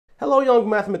Hello young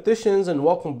mathematicians, and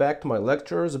welcome back to my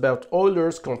lectures about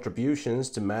Euler's contributions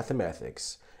to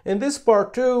mathematics. In this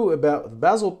part 2 about the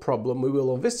Basel problem, we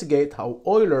will investigate how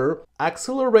Euler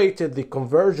accelerated the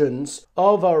convergence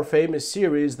of our famous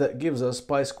series that gives us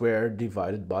pi squared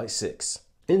divided by 6.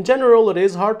 In general, it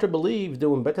is hard to believe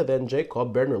doing better than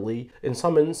Jacob Bernoulli in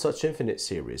summing such infinite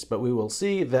series, but we will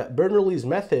see that Bernoulli's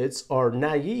methods are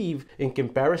naive in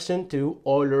comparison to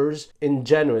Euler's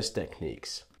ingenious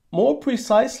techniques. More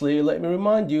precisely, let me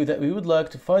remind you that we would like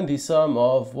to find the sum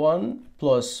of 1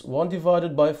 plus 1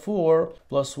 divided by 4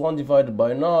 plus 1 divided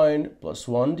by 9 plus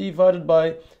 1 divided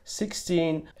by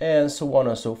 16 and so on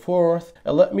and so forth.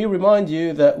 And let me remind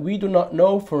you that we do not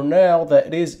know for now that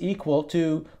it is equal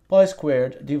to pi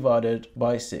squared divided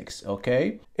by 6,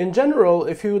 okay? In general,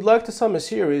 if you would like to sum a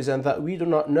series and that we do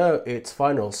not know its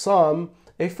final sum,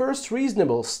 a first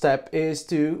reasonable step is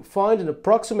to find an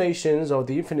approximation of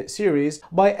the infinite series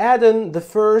by adding the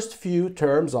first few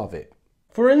terms of it.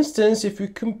 For instance, if we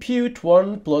compute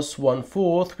 1 plus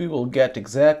 1/4, we will get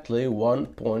exactly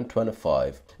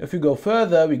 1.25. If we go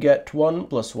further, we get 1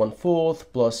 plus 1/4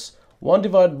 plus 1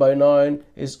 divided by 9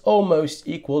 is almost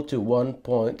equal to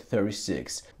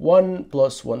 1.36. 1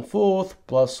 plus 1/4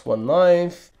 plus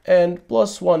 1/9 and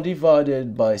plus 1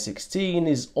 divided by 16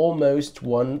 is almost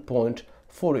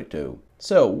 1.42.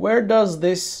 So where does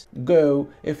this go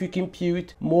if you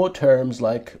compute more terms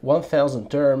like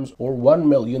 1,000 terms or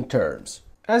 1,000,000 terms?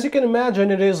 As you can imagine,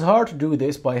 it is hard to do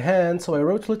this by hand, so I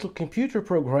wrote a little computer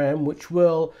program which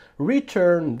will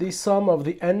return the sum of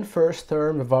the n first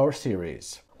term of our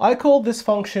series. I call this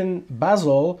function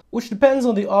Basel, which depends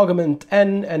on the argument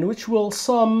n and which will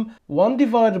sum 1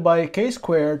 divided by k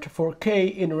squared for k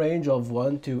in range of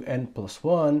 1 to n plus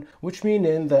 1, which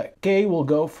meaning that k will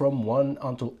go from 1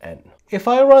 until n. If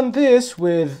I run this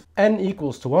with n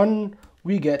equals to 1,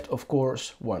 we get, of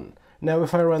course, 1. Now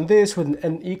if I run this with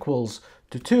n equals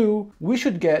to 2, we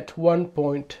should get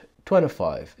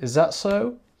 1.25. Is that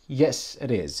so? Yes,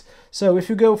 it is. So if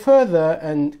you go further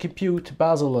and compute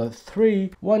Basel of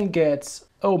 3, one gets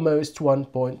almost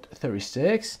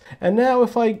 1.36. And now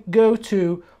if I go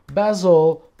to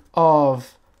Basel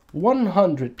of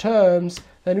 100 terms,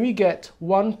 then we get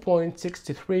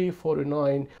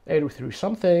 1.634983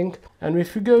 something. And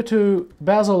if we go to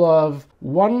Basel of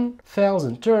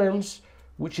 1,000 terms,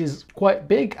 which is quite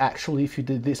big actually if you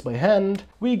did this by hand,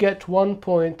 we get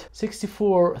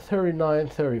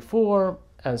 1.643934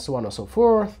 and so on and so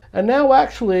forth. And now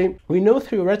actually we know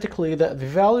theoretically that the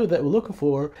value that we're looking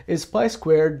for is pi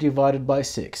squared divided by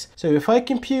 6. So if I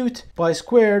compute pi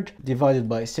squared divided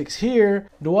by 6 here,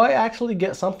 do I actually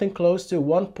get something close to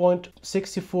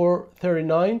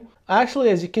 1.6439? Actually,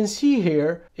 as you can see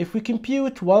here, if we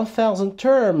compute 1,000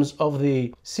 terms of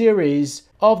the series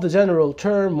of the general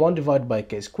term 1 divided by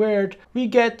k squared, we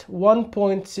get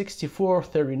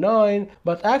 1.6439,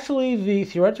 but actually the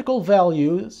theoretical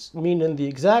values, meaning the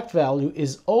exact value,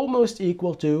 is almost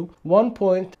equal to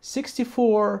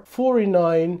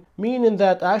 1.6449, meaning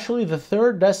that actually the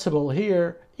third decimal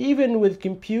here, even with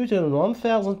computing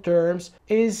 1,000 terms,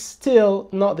 is still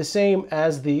not the same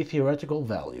as the theoretical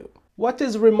value. What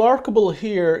is remarkable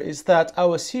here is that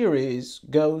our series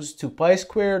goes to pi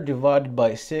squared divided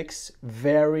by 6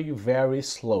 very, very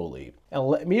slowly. And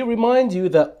let me remind you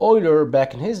that Euler,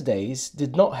 back in his days,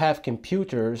 did not have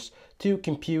computers to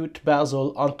compute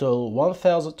Basel until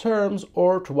 1,000 terms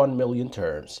or to 1,000,000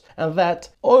 terms, and that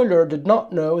Euler did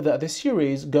not know that the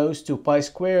series goes to pi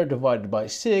squared divided by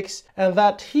 6, and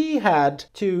that he had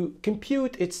to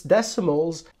compute its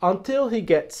decimals until he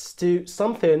gets to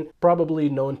something probably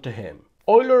known to him.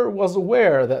 Euler was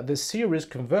aware that this series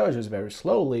converges very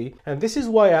slowly, and this is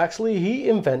why actually he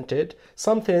invented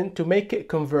something to make it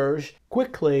converge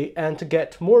quickly and to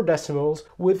get more decimals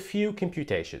with few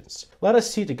computations. Let us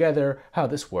see together how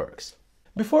this works.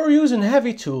 Before using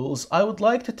heavy tools, I would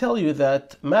like to tell you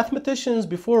that mathematicians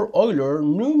before Euler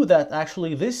knew that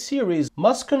actually this series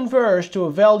must converge to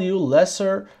a value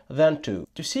lesser than 2.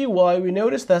 To see why, we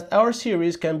notice that our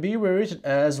series can be rewritten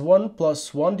as 1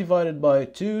 plus 1 divided by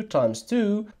 2 times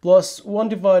 2 plus 1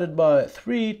 divided by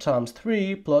 3 times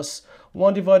 3 plus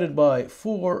 1 divided by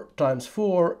 4 times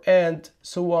 4 and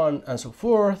so on and so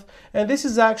forth. And this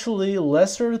is actually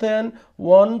lesser than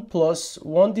 1 plus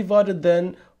 1 divided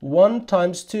then 1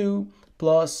 times 2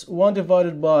 plus 1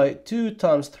 divided by 2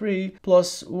 times 3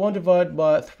 plus 1 divided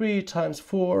by 3 times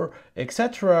 4,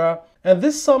 etc. And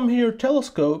this sum here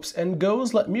telescopes and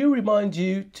goes, let me remind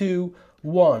you, to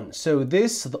 1. So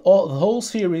this, the whole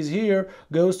series here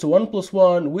goes to 1 plus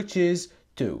 1, which is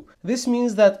 2. This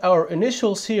means that our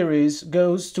initial series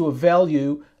goes to a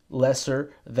value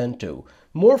lesser than 2.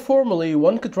 More formally,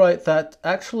 one could write that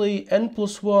actually n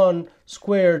plus 1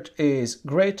 squared is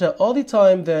greater all the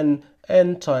time than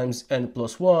n times n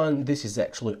plus 1. This is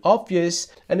actually obvious.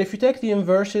 And if you take the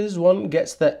inverses, one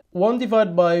gets that 1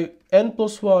 divided by n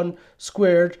plus 1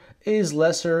 squared is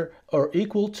lesser or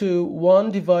equal to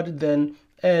 1 divided than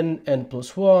n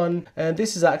plus 1. And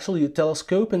this is actually a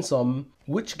telescoping sum,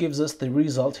 which gives us the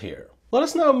result here. Let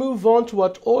us now move on to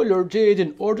what Euler did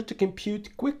in order to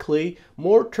compute quickly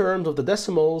more terms of the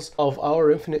decimals of our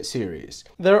infinite series.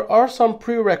 There are some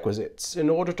prerequisites in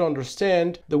order to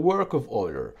understand the work of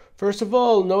Euler. First of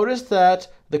all, notice that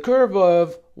the curve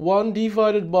of 1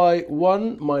 divided by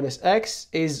 1 minus x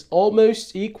is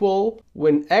almost equal.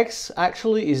 When x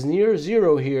actually is near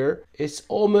 0 here, it's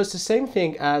almost the same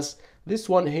thing as this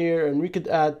one here, and we could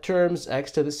add terms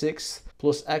x to the 6th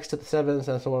plus x to the 7th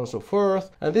and so on and so forth.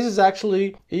 And this is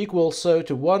actually equal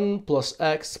to 1 plus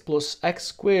x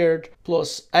squared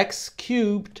plus x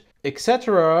cubed,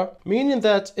 etc. Meaning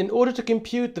that in order to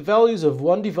compute the values of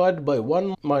 1 divided by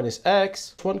 1 minus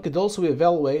x, one could also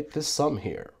evaluate this sum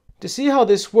here. To see how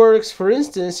this works, for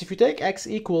instance, if you take x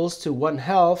equals to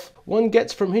 1/2, one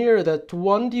gets from here that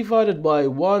 1 divided by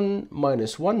 1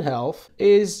 minus 1/2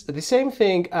 is the same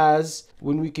thing as,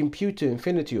 when we compute to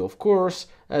infinity, of course,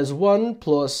 as 1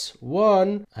 plus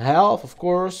 1/2, of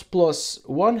course, plus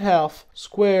 1/2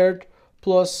 squared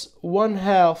plus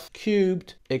 1/2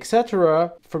 cubed,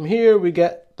 etc. From here we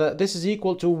get that this is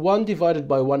equal to 1 divided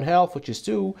by 1/2, which is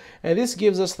 2, and this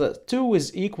gives us that 2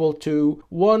 is equal to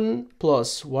 1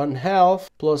 plus 1/2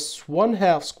 plus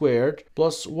 1/2 squared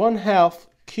plus 1/2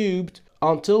 cubed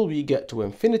until we get to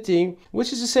infinity,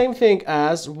 which is the same thing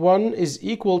as 1 is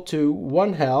equal to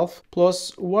 1/2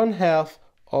 plus 1/2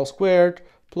 all squared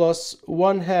plus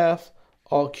 1/2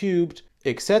 all cubed,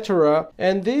 etc.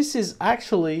 And this is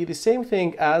actually the same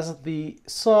thing as the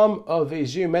sum of a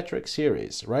geometric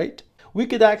series, right? We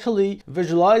could actually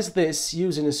visualize this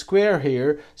using a square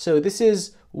here. So this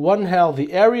is 1/2.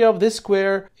 The area of this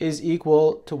square is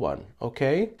equal to 1,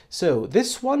 okay? So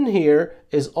this one here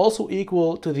is also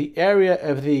equal to the area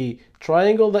of the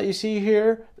triangle that you see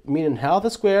here, meaning half the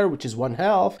square, which is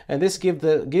 1/2, and this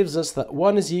gives us that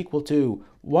 1 is equal to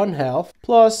 1/2,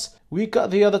 plus we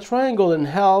cut the other triangle in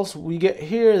halves. We get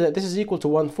here that this is equal to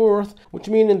 1/4, which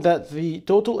means that the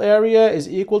total area is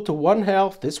equal to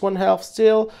 1/2, this 1/2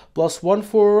 still, plus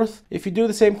 1/4. If you do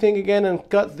the same thing again and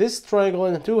cut this triangle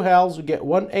into 2 halves, we get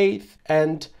 1/8,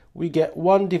 and we get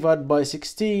 1 divided by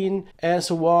 16, and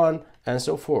so on and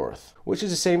so forth, which is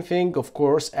the same thing, of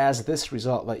course, as this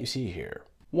result that you see here.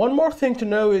 One more thing to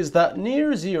know is that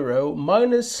near 0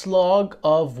 minus log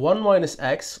of 1 minus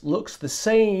x looks the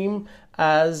same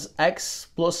as x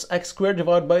plus x squared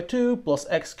divided by 2 plus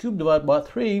x cubed divided by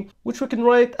 3, which we can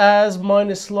write as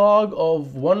minus log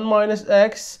of 1 minus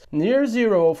x. Near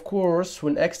 0, of course,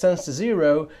 when x tends to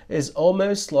 0, is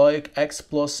almost like x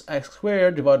plus x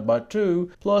squared divided by 2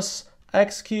 plus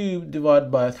x cubed divided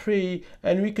by 3,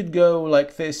 and we could go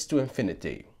like this to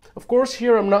infinity. Of course,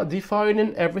 here I'm not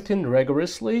defining everything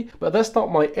rigorously, but that's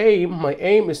not my aim. My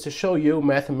aim is to show you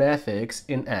mathematics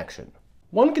in action.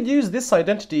 One could use this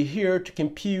identity here to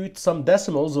compute some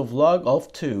decimals of log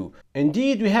of 2.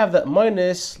 Indeed, we have that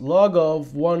minus log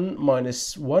of 1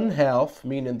 minus 1/2,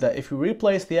 meaning that if we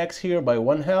replace the x here by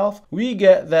 1/2, we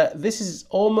get that this is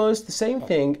almost the same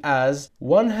thing as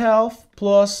 1/2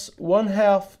 plus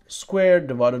 1/2 squared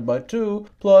divided by 2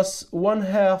 plus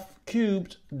 1/2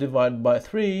 cubed divided by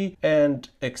 3, and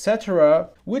etc.,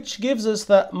 which gives us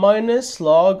that minus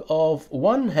log of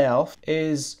 1/2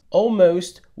 is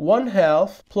almost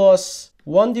 1/2 plus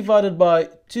 1 divided by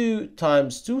 2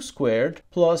 times 2 squared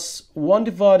plus 1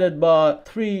 divided by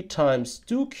 3 times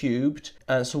 2 cubed,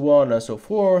 and so on and so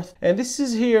forth. And this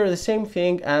is here the same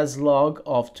thing as log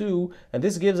of 2, and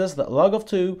this gives us that log of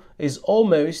 2 is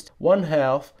almost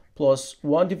 1/2 plus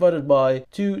 1 divided by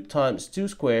 2 times 2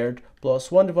 squared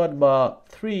plus 1 divided by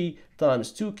 3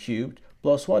 times 2 cubed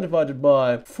plus 1 divided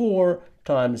by 4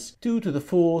 times 2 to the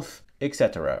 4th,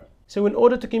 etc. So in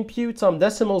order to compute some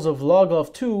decimals of log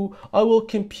of 2, I will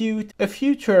compute a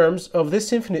few terms of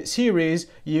this infinite series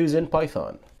using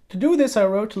Python. To do this, I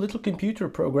wrote a little computer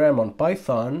program on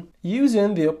Python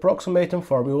using the approximating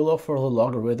formula for the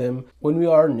logarithm when we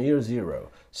are near 0.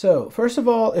 So first of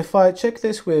all, if I check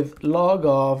this with log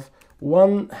of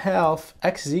 1/2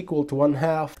 x is equal to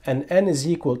 1/2 and n is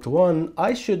equal to 1,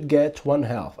 I should get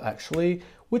 1/2 actually,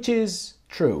 which is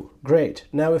true. Great.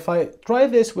 Now if I try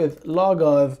this with log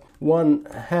of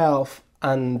 1/2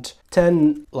 and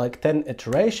 10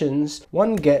 iterations,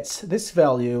 one gets this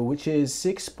value, which is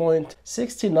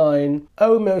 6.69,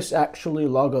 almost actually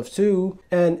log of 2.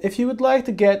 And if you would like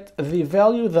to get the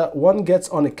value that one gets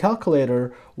on a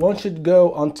calculator, one should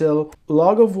go until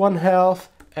log of 1/2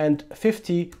 and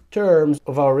 50 terms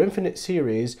of our infinite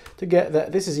series to get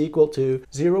that this is equal to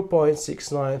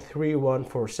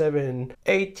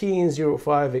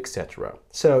 0.6931471805, etc.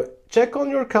 So check on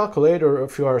your calculator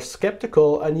if you are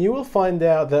skeptical, and you will find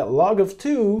out that log of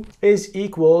 2 is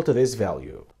equal to this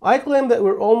value. I claim that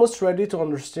we're almost ready to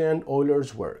understand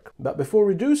Euler's work. But before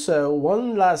we do so,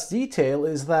 one last detail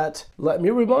is that, let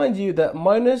me remind you that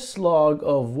minus log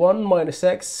of 1 minus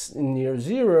x near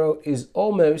 0 is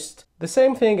almost the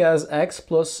same thing as x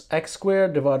plus x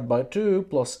squared divided by 2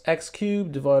 plus x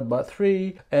cubed divided by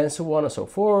 3, and so on and so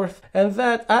forth. And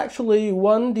that actually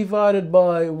 1 divided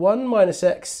by 1 minus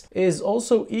x is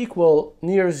also equal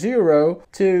near 0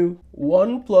 to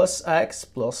 1 plus x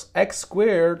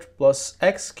squared plus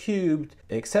x cubed,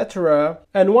 etc.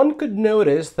 And one could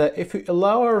notice that if we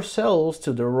allow ourselves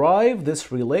to derive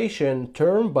this relation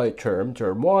term by term,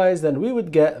 term-wise, then we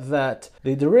would get that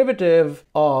the derivative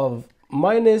of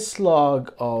minus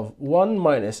log of 1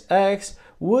 minus x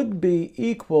would be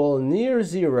equal near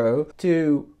 0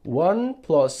 to 1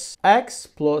 plus x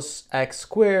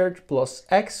squared plus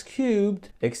x cubed,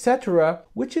 etc.,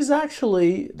 which is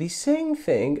actually the same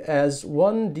thing as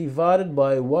 1 divided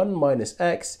by 1 minus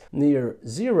x near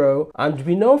 0. And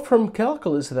we know from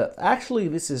calculus that actually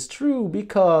this is true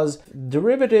because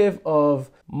derivative of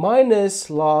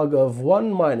minus log of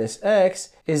 1 minus x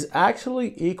is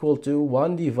actually equal to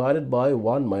 1 divided by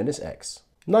 1 minus x.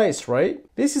 Nice, right?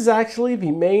 This is actually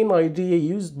the main idea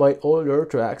used by Euler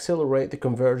to accelerate the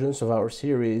convergence of our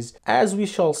series, as we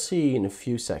shall see in a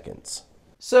few seconds.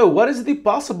 So what is the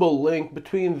possible link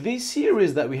between this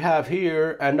series that we have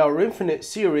here and our infinite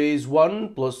series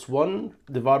 1 plus 1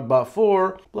 divided by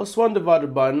 4 plus 1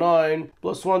 divided by 9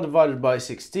 plus 1 divided by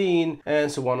 16,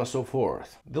 and so on and so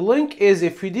forth? The link is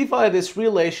if we divide this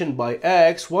relation by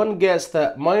x, one gets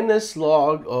that minus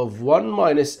log of 1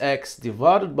 minus x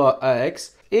divided by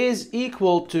x is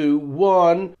equal to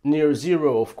 1 near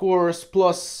 0, of course,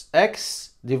 plus x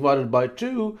divided by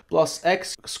 2 plus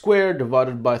x squared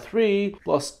divided by 3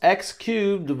 plus x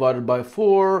cubed divided by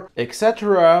 4,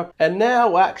 etc. And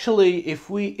now actually if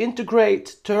we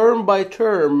integrate term by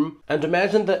term, and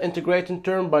imagine that integrating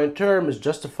term by term is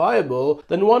justifiable,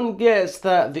 then one gets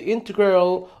that the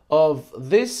integral of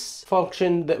this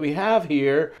function that we have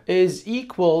here is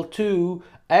equal to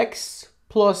x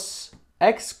plus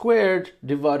x squared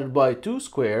divided by 2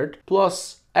 squared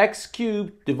plus x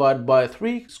cubed divided by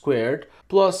 3 squared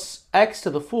plus x to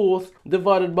the 4th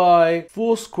divided by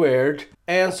 4 squared,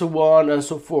 and so on and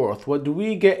so forth. What do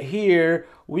we get here?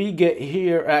 We get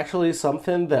here actually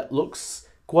something that looks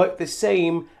quite the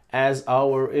same as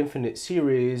our infinite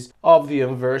series of the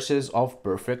inverses of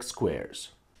perfect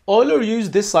squares. Euler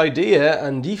used this idea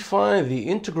and defined the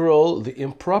integral, the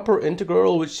improper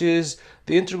integral, which is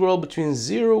the integral between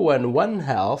 0 and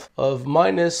 1/2 of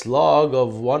minus log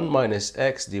of 1 minus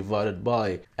x divided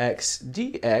by x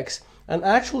dx, and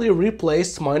actually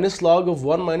replaced minus log of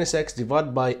 1 minus x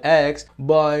divided by x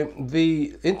by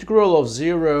the integral of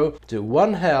 0 to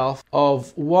 1/2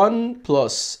 of 1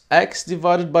 plus x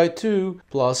divided by 2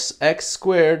 plus x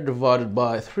squared divided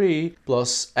by 3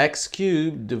 plus x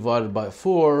cubed divided by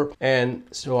 4, and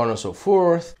so on and so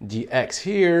forth, dx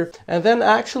here, and then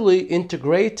actually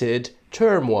integrated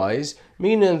term-wise,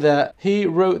 meaning that he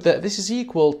wrote that this is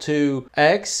equal to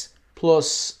x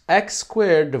plus x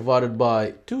squared divided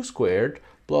by 2 squared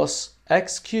plus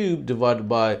x cubed divided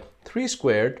by 3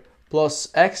 squared plus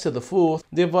x to the 4th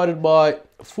divided by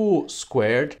 4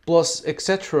 squared plus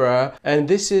etc. And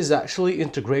this is actually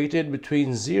integrated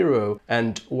between 0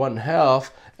 and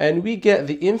 1/2, and we get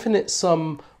the infinite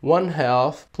sum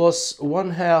 1/2 plus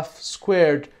 1/2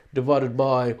 squared divided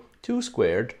by 2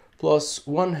 squared plus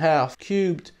 1/2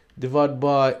 cubed divided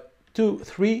by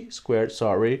 3 squared,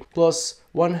 plus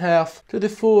 1/2 to the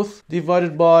 4th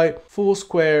divided by 4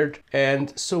 squared,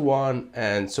 and so on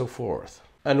and so forth.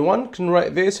 And one can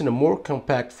write this in a more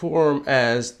compact form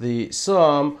as the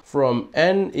sum from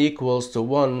n equals to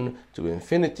 1 to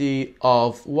infinity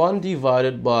of 1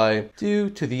 divided by 2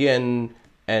 to the n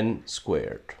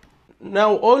squared.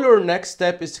 Now, Euler's next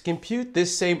step is to compute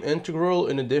this same integral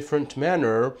in a different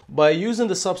manner by using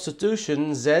the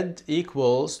substitution z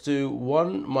equals to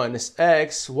 1 minus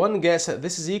x. One gets that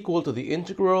this is equal to the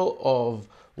integral of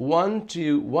 1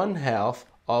 to 1/2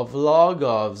 of log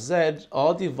of z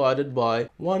all divided by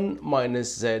 1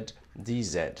 minus z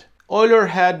dz. Euler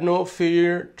had no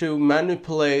fear to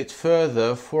manipulate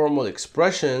further formal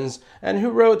expressions, and he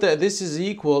wrote that this is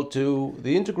equal to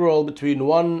the integral between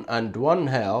 1 and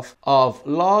 1/2 of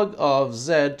log of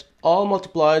z all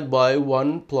multiplied by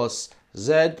 1 plus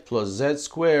z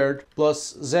squared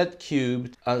plus z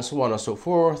cubed, and so on and so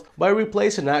forth, by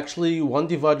replacing actually 1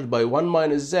 divided by 1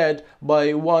 minus z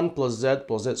by 1 plus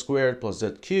z squared plus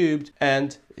z cubed,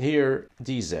 and here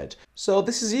dz. So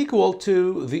this is equal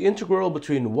to the integral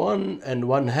between 1 and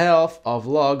 1/2 of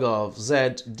log of z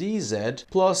dz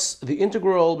plus the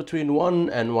integral between 1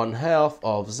 and 1/2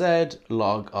 of z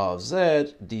log of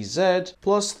z dz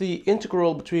plus the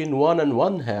integral between 1 and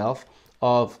 1/2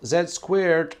 of z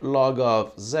squared log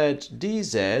of z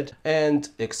dz, and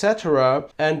etc.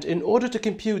 And in order to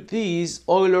compute these,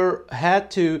 Euler had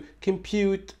to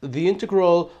compute the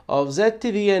integral of z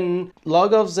to the n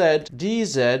log of z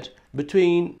dz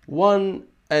between 1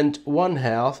 and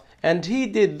 1/2, and he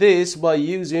did this by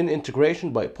using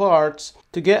integration by parts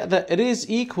to get that it is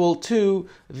equal to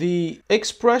the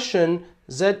expression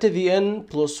z to the n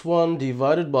plus 1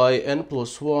 divided by n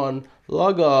plus 1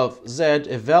 log of z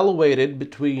evaluated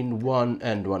between 1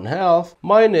 and 1/2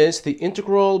 minus the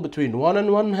integral between 1 and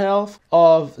 1/2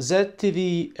 of z to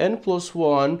the n plus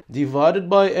 1 divided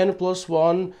by n plus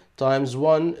 1 times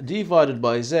 1 divided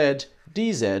by z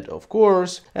dz, of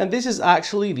course. And this is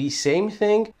actually the same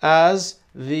thing as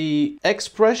the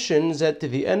expression z to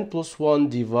the n plus 1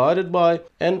 divided by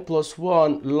n plus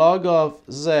 1 log of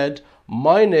z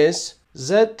minus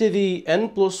z to the n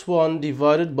plus 1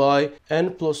 divided by n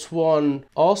plus 1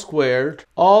 all squared,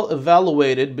 all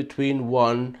evaluated between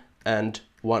 1 and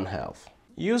 1/2.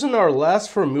 Using our last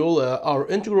formula, our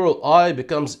integral I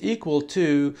becomes equal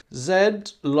to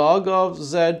z log of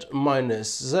z minus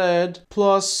z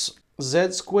plus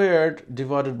z squared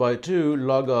divided by 2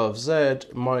 log of z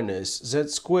minus z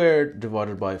squared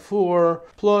divided by 4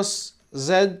 plus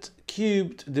z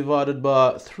cubed divided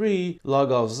by 3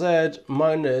 log of z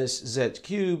minus z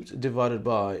cubed divided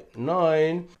by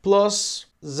 9 plus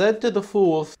z to the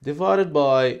 4th divided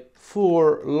by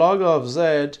 4 log of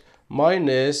z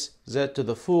minus z to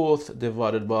the 4th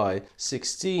divided by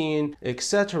 16,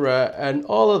 etc. And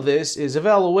all of this is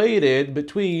evaluated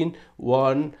between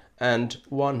 1 and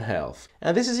 1/2.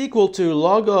 And this is equal to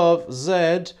log of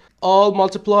z all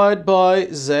multiplied by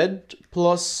z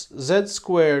plus z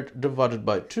squared divided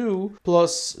by 2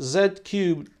 plus z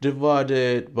cubed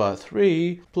divided by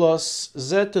 3 plus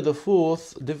z to the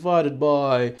 4th divided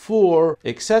by 4,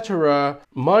 etc.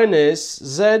 minus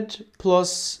z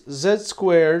plus z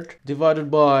squared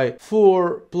divided by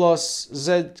 4 plus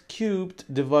z cubed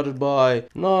divided by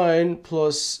 9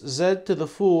 plus z to the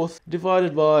 4th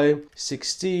divided by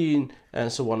 16, and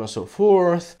so on and so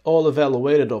forth, all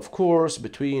evaluated, of course,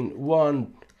 between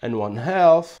 1 and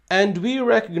 1/2. And we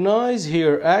recognize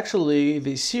here actually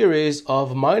the series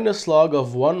of minus log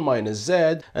of 1 minus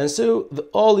z, and so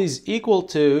all is equal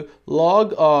to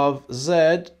log of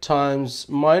z times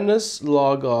minus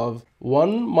log of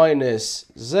 1 minus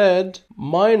z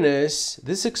minus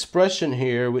this expression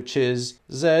here, which is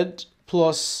z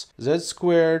plus z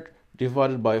squared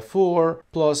divided by 4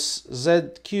 plus z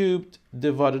cubed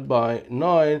divided by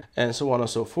 9, and so on and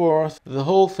so forth. The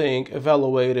whole thing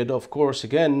evaluated, of course,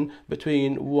 again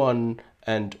between 1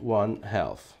 and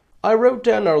 1/2. I wrote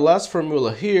down our last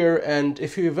formula here, and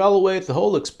if you evaluate the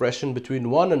whole expression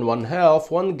between 1 and 1/2,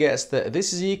 one gets that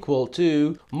this is equal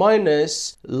to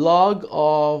minus log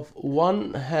of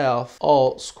 1/2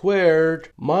 all squared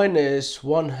minus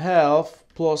 1/2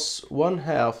 plus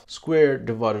 1/2 squared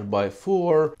divided by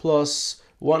 4 plus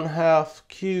 1/2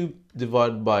 cubed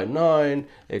divided by 9,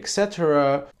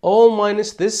 etc. all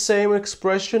minus this same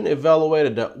expression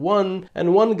evaluated at 1,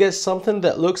 and one gets something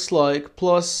that looks like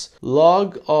plus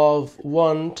log of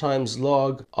 1 times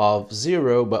log of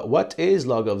 0. But what is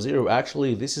log of 0?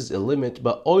 Actually, this is a limit,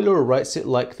 but Euler writes it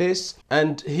like this,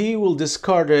 and he will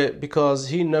discard it because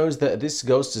he knows that this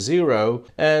goes to 0,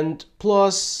 and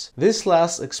plus this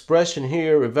last expression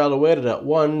here evaluated at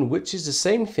 1, which is the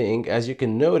same thing, as you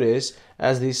can notice,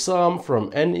 as the sum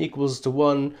from n equals to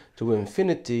 1 to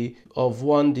infinity of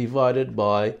 1 divided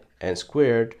by n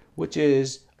squared, which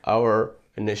is our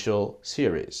initial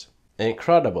series.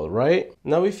 Incredible, right?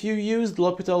 Now, if you use the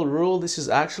L'Hopital rule, this is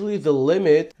actually the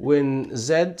limit when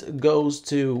z goes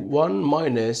to 1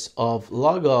 minus of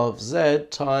log of z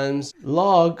times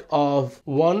log of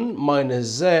 1 minus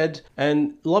z,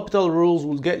 and L'Hopital rules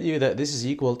will get you that this is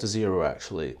equal to 0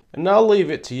 actually. And I'll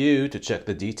leave it to you to check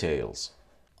the details.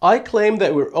 I claim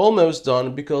that we're almost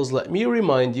done because let me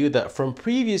remind you that from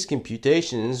previous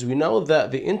computations we know that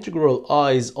the integral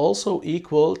I is also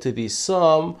equal to the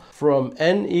sum from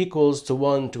n equals to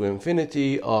 1 to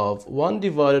infinity of 1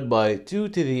 divided by 2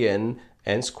 to the n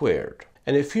squared.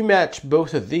 And if we match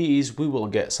both of these, we will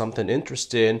get something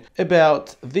interesting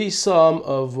about the sum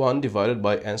of 1 divided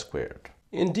by n squared.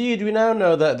 Indeed, we now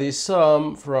know that the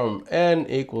sum from n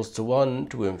equals to 1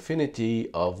 to infinity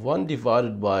of 1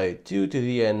 divided by 2 to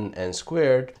the n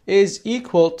squared is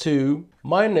equal to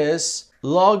minus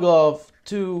log of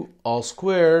 2 all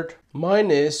squared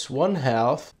minus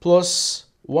 1/2 plus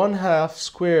 1/2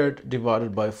 squared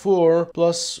divided by 4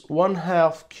 plus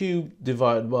 1/2 cubed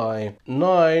divided by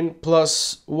 9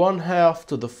 plus 1/2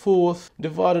 to the 4th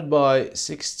divided by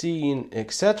 16,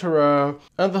 etc.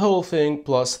 and the whole thing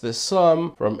plus the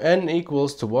sum from n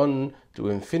equals to 1 to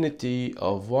infinity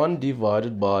of 1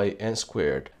 divided by n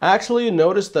squared. Actually,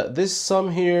 notice that this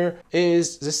sum here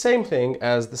is the same thing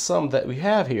as the sum that we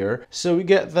have here. So we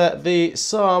get that the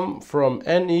sum from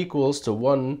n equals to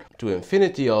 1 to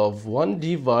infinity of 1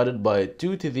 divided by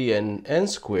 2 to the n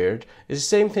squared is the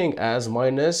same thing as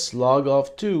minus log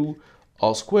of 2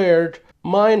 all squared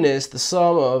minus the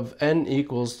sum of n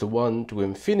equals to 1 to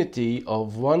infinity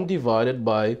of 1 divided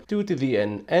by 2 to the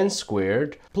n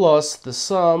squared plus the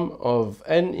sum of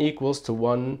n equals to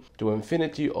 1 to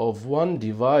infinity of 1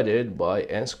 divided by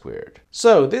n squared.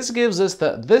 So this gives us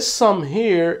that this sum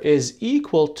here is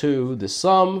equal to the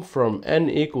sum from n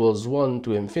equals 1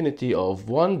 to infinity of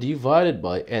 1 divided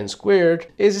by n squared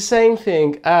is the same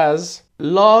thing as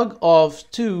log of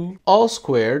 2 all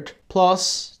squared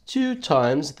plus 2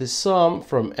 times the sum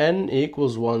from n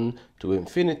equals 1 to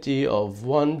infinity of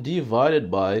 1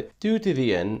 divided by 2 to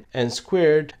the n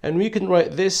squared, and we can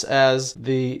write this as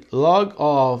the log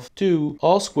of 2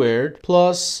 all squared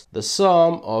plus the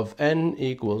sum of n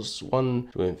equals 1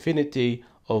 to infinity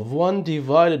of 1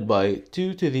 divided by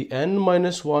 2 to the n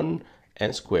minus 1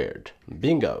 n squared.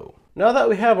 Bingo! Now that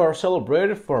we have our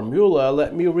celebrated formula,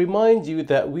 let me remind you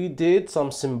that we did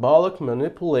some symbolic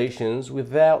manipulations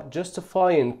without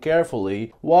justifying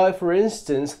carefully why, for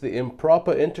instance, the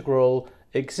improper integral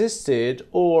existed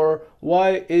or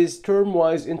why is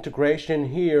termwise integration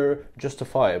here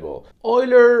justifiable.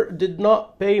 Euler did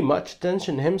not pay much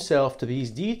attention himself to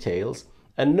these details.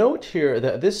 And note here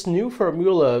that this new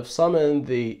formula of summing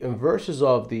the inverses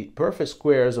of the perfect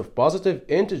squares of positive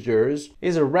integers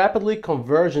is a rapidly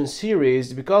convergent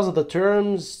series because of the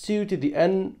terms 2 to the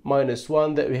n minus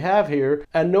 1 that we have here.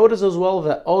 And notice as well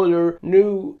that Euler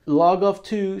knew log of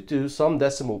 2 to some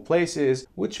decimal places,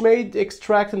 which made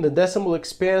extracting the decimal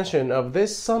expansion of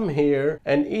this sum here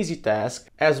an easy task,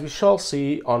 as we shall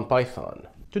see on Python.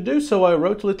 To do so, I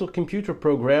wrote a little computer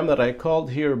program that I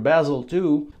called here Basel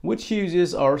 2, which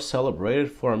uses our celebrated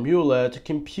formula to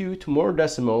compute more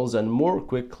decimals and more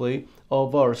quickly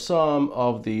of our sum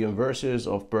of the inverses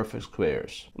of perfect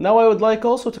squares. Now I would like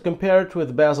also to compare it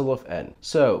with Basel of n.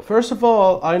 So first of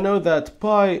all, I know that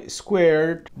pi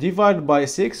squared divided by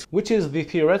 6, which is the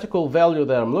theoretical value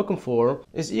that I'm looking for,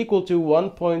 is equal to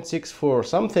 1.64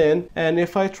 something. And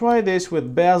if I try this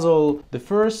with Basel, the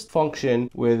first function,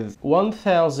 with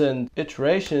 1000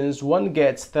 iterations, one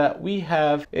gets that we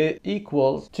have it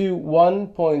equals to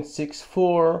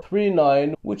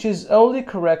 1.6439, which is only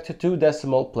correct to 2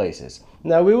 decimal places.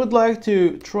 Now we would like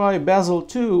to try Basel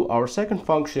 2, our second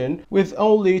function, with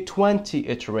only 20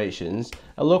 iterations.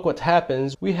 And look what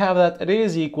happens. We have that it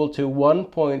is equal to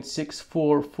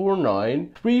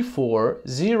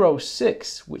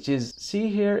 1.64493406, which is, see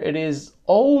here, it is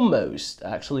almost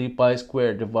actually pi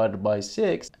squared divided by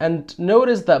 6. And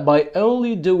notice that by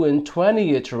only doing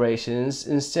 20 iterations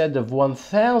instead of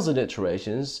 1000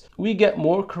 iterations, we get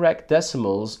more correct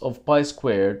decimals of pi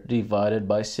squared divided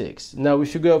by 6. Now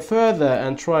if you go further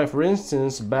and try, for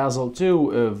instance, Basel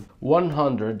 2 of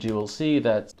 100, you will see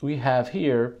that we have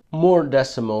here more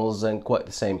decimals and quite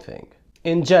the same thing.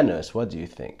 Ingenious, what do you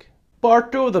think?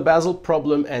 Part 2 of the Basel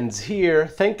problem ends here.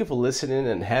 Thank you for listening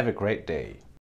and have a great day.